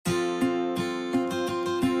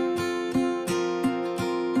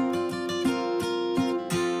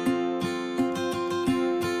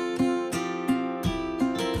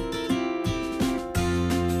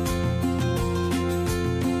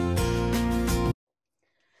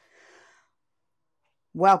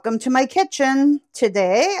Welcome to my kitchen.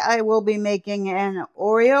 Today I will be making an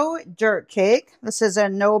Oreo dirt cake. This is a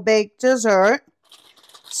no-bake dessert.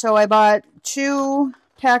 So I bought 2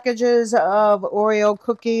 packages of Oreo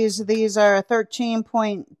cookies. These are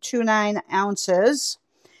 13.29 ounces.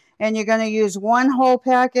 And you're going to use 1 whole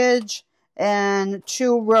package and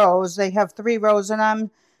 2 rows. They have 3 rows in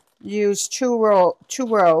them. Use 2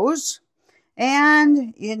 rows.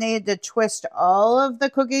 And you need to twist all of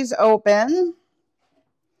the cookies open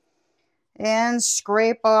and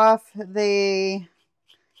scrape off the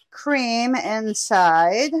cream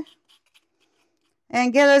inside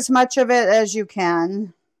and get as much of it as you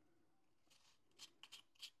can.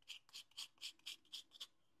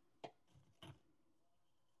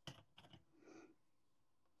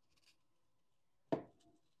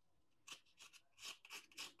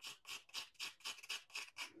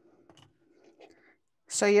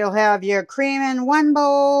 So you'll have your cream in one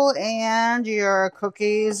bowl and your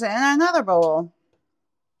cookies in another bowl.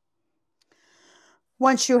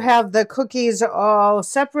 Once you have the cookies all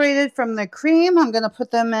separated from the cream, I'm going to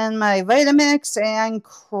put them in my Vitamix and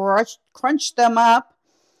crunch them up.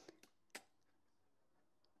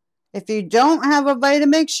 If you don't have a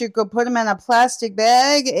Vitamix, you could put them in a plastic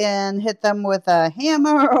bag and hit them with a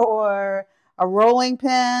hammer or a rolling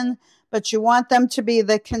pin. But you want them to be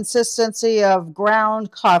the consistency of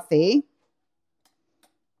ground coffee.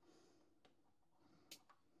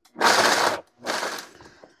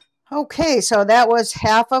 Okay, so that was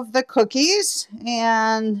half of the cookies,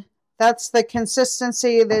 and that's the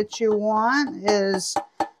consistency that you want, is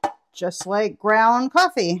just like ground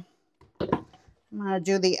coffee. I'm going to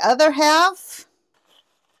do the other half.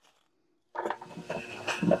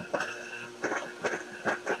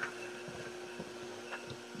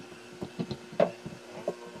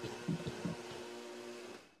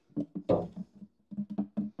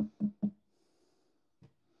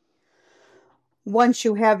 Once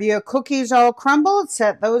you have your cookies all crumbled,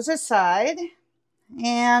 set those aside.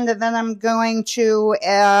 And then I'm going to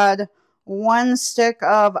add 1 stick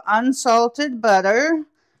of unsalted butter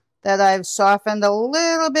that I've softened a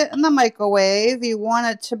little bit in the microwave. You want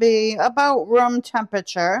it to be about room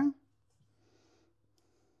temperature.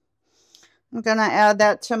 I'm going to add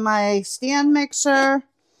that to my stand mixer.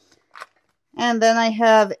 And then I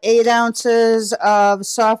have 8 ounces of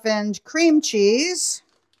softened cream cheese.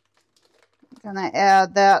 I'm going to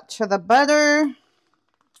add that to the butter.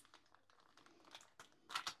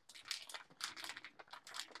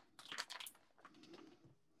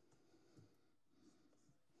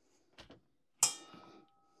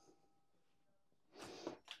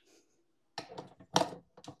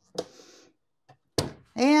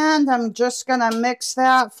 And I'm just going to mix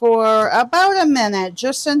that for about a minute,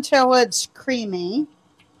 just until it's creamy.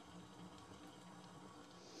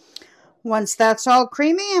 Once that's all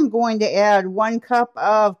creamy, I'm going to add 1 cup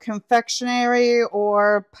of confectionary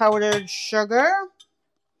or powdered sugar.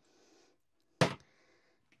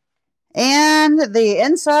 And the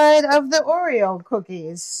inside of the Oreo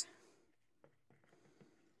cookies.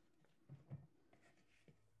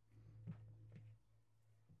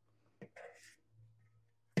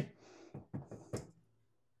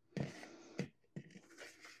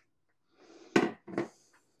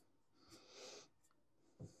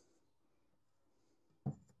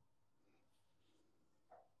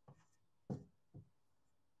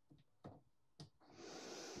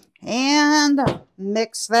 And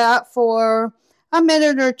mix that for a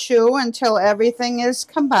minute or 2 until everything is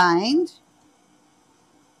combined.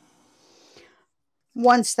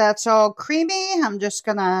 Once that's all creamy, I'm just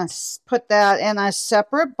going to put that in a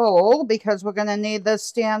separate bowl because we're going to need the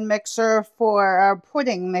stand mixer for our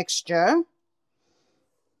pudding mixture.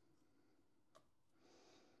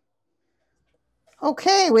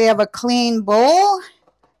 Okay, we have a clean bowl.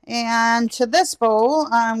 And to this bowl,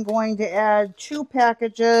 I'm going to add 2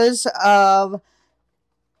 packages of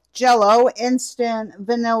Jello instant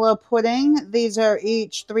vanilla pudding. These are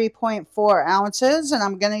each 3.4 ounces, and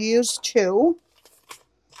I'm going to use 2.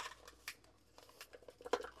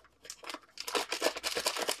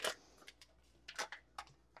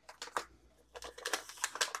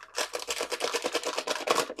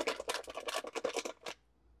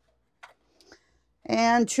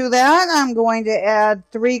 And to that, I'm going to add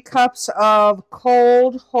 3 cups of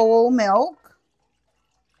cold whole milk.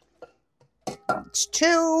 That's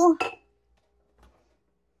 2.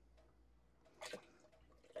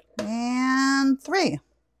 And 3.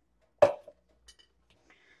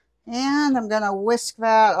 And I'm going to whisk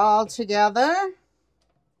that all together.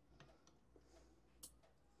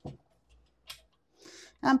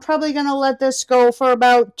 I'm probably going to let this go for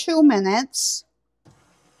about 2 minutes.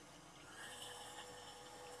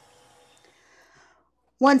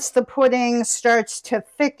 Once the pudding starts to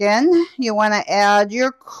thicken, you want to add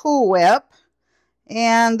your Cool Whip.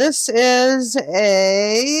 And this is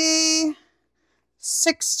a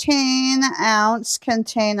 16-ounce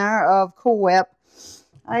container of Cool Whip.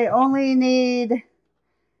 I only need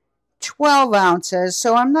 12 ounces,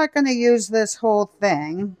 so I'm not going to use this whole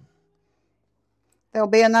thing. There'll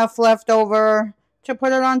be enough left over to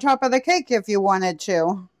put it on top of the cake if you wanted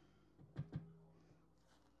to.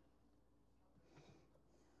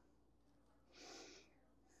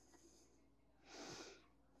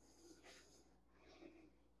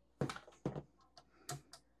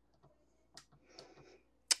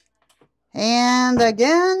 And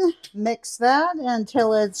again, mix that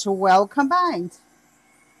until it's well combined.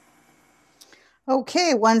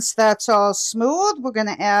 Okay, once that's all smooth, we're going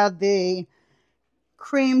to add the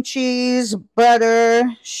cream cheese, butter,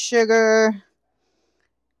 sugar,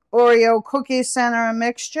 Oreo cookie center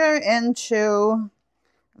mixture into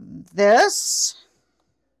this.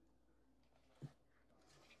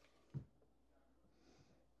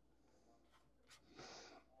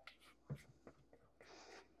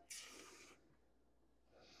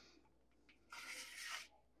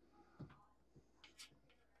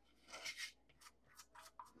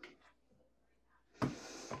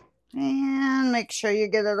 And make sure you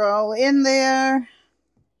get it all in there.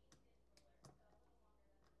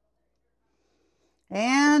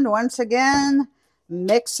 And once again,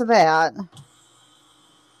 mix that.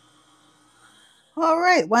 All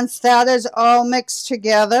right, once that is all mixed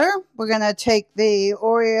together, we're going to take the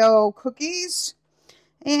Oreo cookies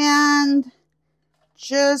and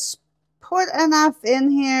just put enough in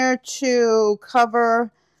here to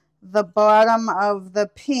cover the bottom of the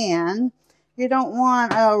pan. You don't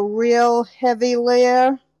want a real heavy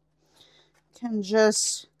layer. You can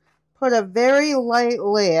just put a very light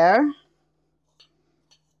layer.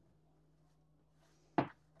 I'm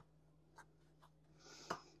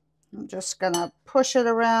just going to push it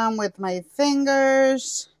around with my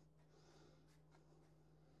fingers.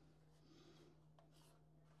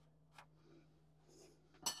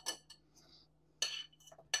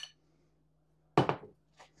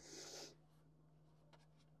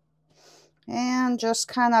 And just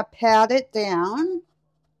kind of pat it down.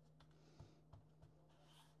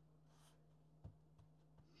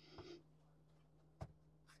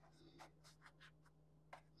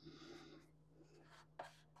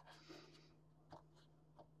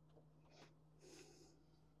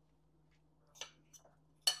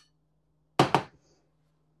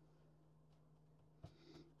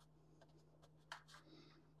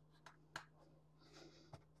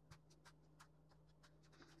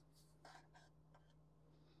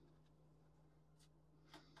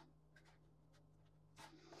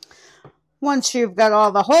 Once you've got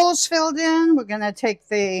all the holes filled in, we're going to take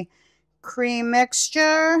the cream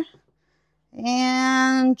mixture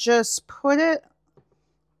and just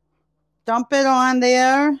dump it on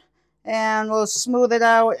there, and we'll smooth it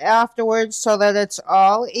out afterwards so that it's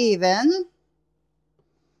all even.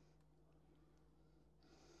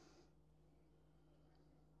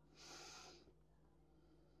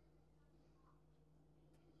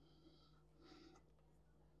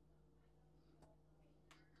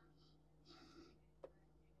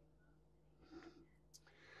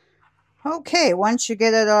 Okay, once you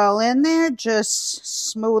get it all in there,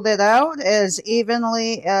 just smooth it out as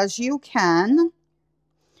evenly as you can.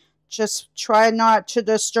 Just try not to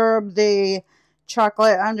disturb the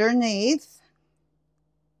chocolate underneath.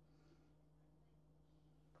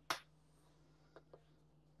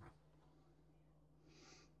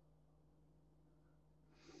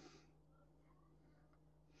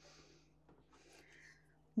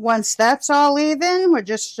 Once that's all even, we're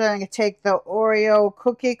just going to take the Oreo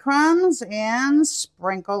cookie crumbs and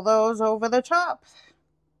sprinkle those over the top.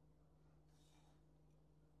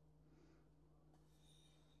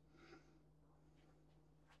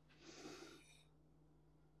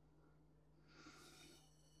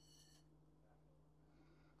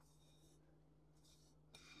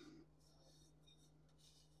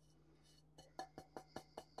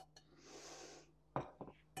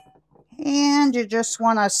 And you just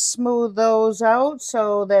want to smooth those out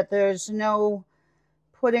so that there's no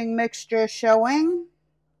pudding mixture showing.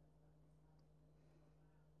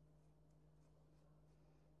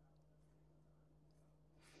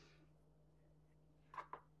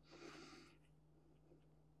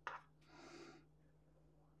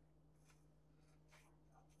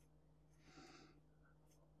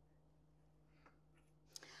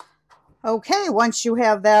 Okay, once you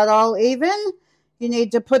have that all even, you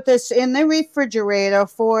need to put this in the refrigerator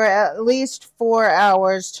for at least 4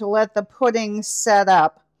 hours to let the pudding set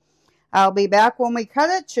up. I'll be back when we cut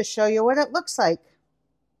it to show you what it looks like.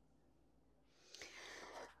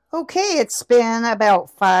 Okay, it's been about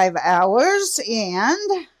 5 hours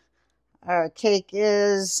and our cake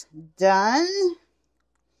is done.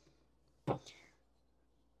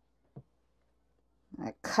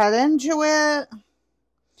 I cut into it.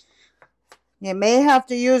 You may have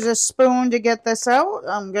to use a spoon to get this out.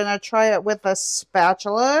 I'm going to try it with a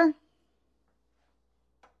spatula.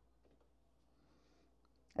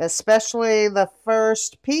 Especially the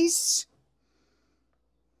first piece.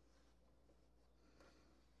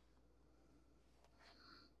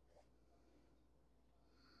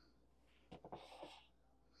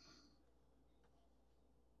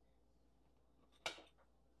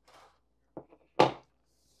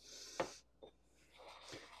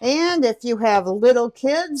 And if you have little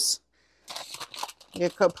kids, you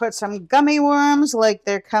could put some gummy worms like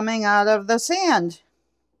they're coming out of the sand.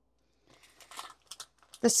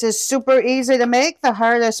 This is super easy to make. The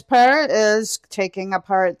hardest part is taking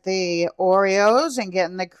apart the Oreos and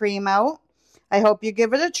getting the cream out. I hope you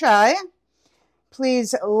give it a try.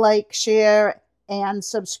 Please like, share, and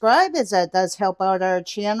subscribe, as that does help out our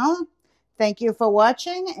channel. Thank you for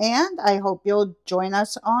watching, and I hope you'll join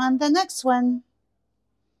us on the next one.